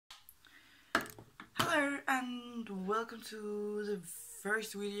and welcome to the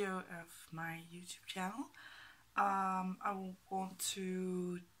first video of my YouTube channel. I want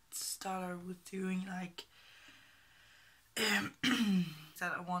to start out with doing like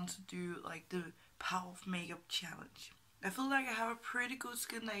that I want to do like the power of makeup challenge. I feel like I have a pretty good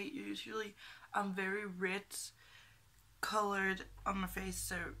skin. Usually I'm very red colored on my face,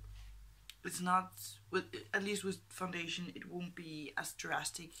 so it's not, with at least with foundation it won't be as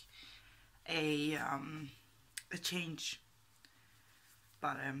drastic a change,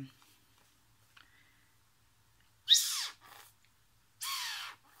 but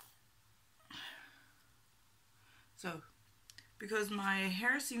so because my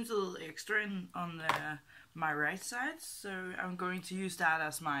hair seems a little extra on my right side, so I'm going to use that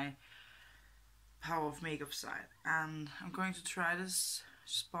as my power of makeup side, and I'm going to try this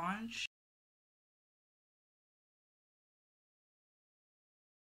sponge.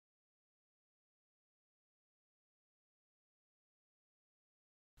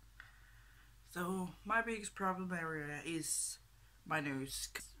 So my biggest problem area is my nose.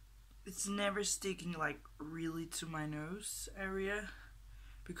 It's never sticking like really to my nose area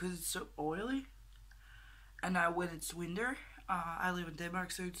because it's so oily. And now when it's winter, I live in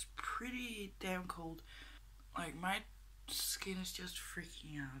Denmark, so it's pretty damn cold. Like my skin is just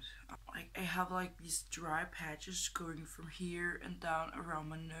freaking out. Like I have like these dry patches going from here and down around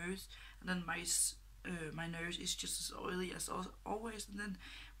my nose, and then my nose is just as oily as always, and then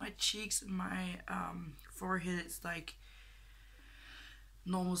my cheeks and my forehead is like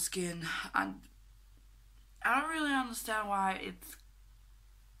normal skin, and I don't really understand why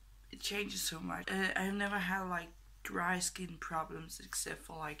it changes so much. I've never had like dry skin problems except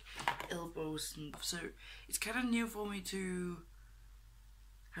for like elbows and stuff, so it's kind of new for me to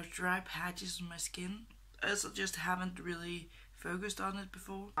have dry patches on my skin, as I just haven't really focused on it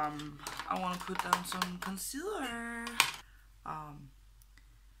before. I want to put down some concealer,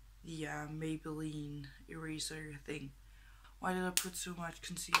 the Maybelline eraser thing. Why did I put so much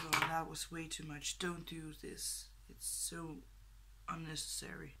concealer on? That was way too much. Don't do this. It's so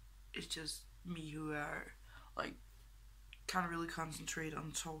unnecessary. It's just me who like can't really concentrate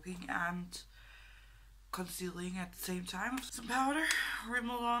on talking and concealing at the same time. Some powder,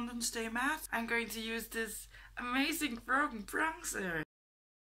 Rimmel London Stay Matte. I'm going to use this amazing broken bronzer.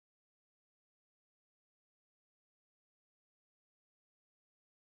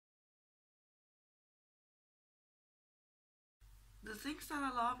 The things that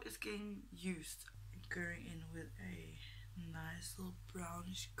I love is getting used. Going in with a nice little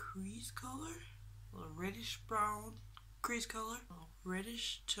brownish crease color, a little reddish brown crease color, a little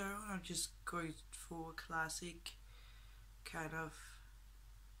reddish tone. I'm just going for a classic kind of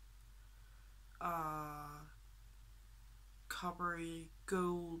coppery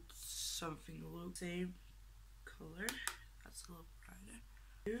gold something look. Same color, that's a little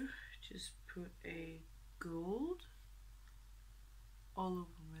brighter. Just put a gold all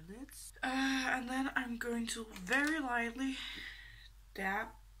over my lids, and then I'm going to very lightly dab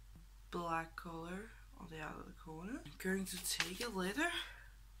black color on the outer corner. I'm going to take a glitter,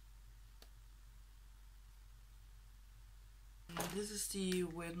 and this is the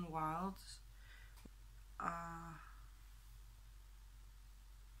Wet n Wild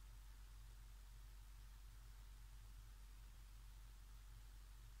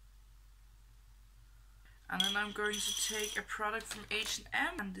and then I'm going to take a product from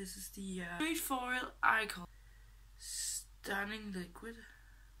H&M, and this is the Foil Icon Stunning Liquid.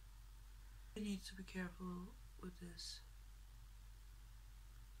 I need to be careful with this.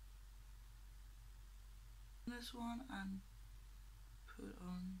 This one and put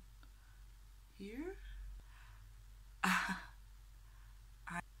on here.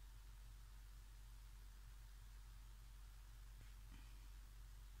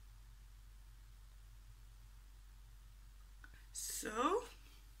 So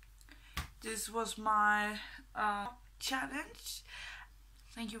this was my challenge.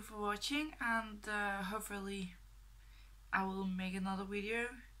 Thank you for watching, and hopefully I will make another video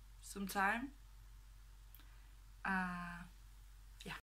sometime.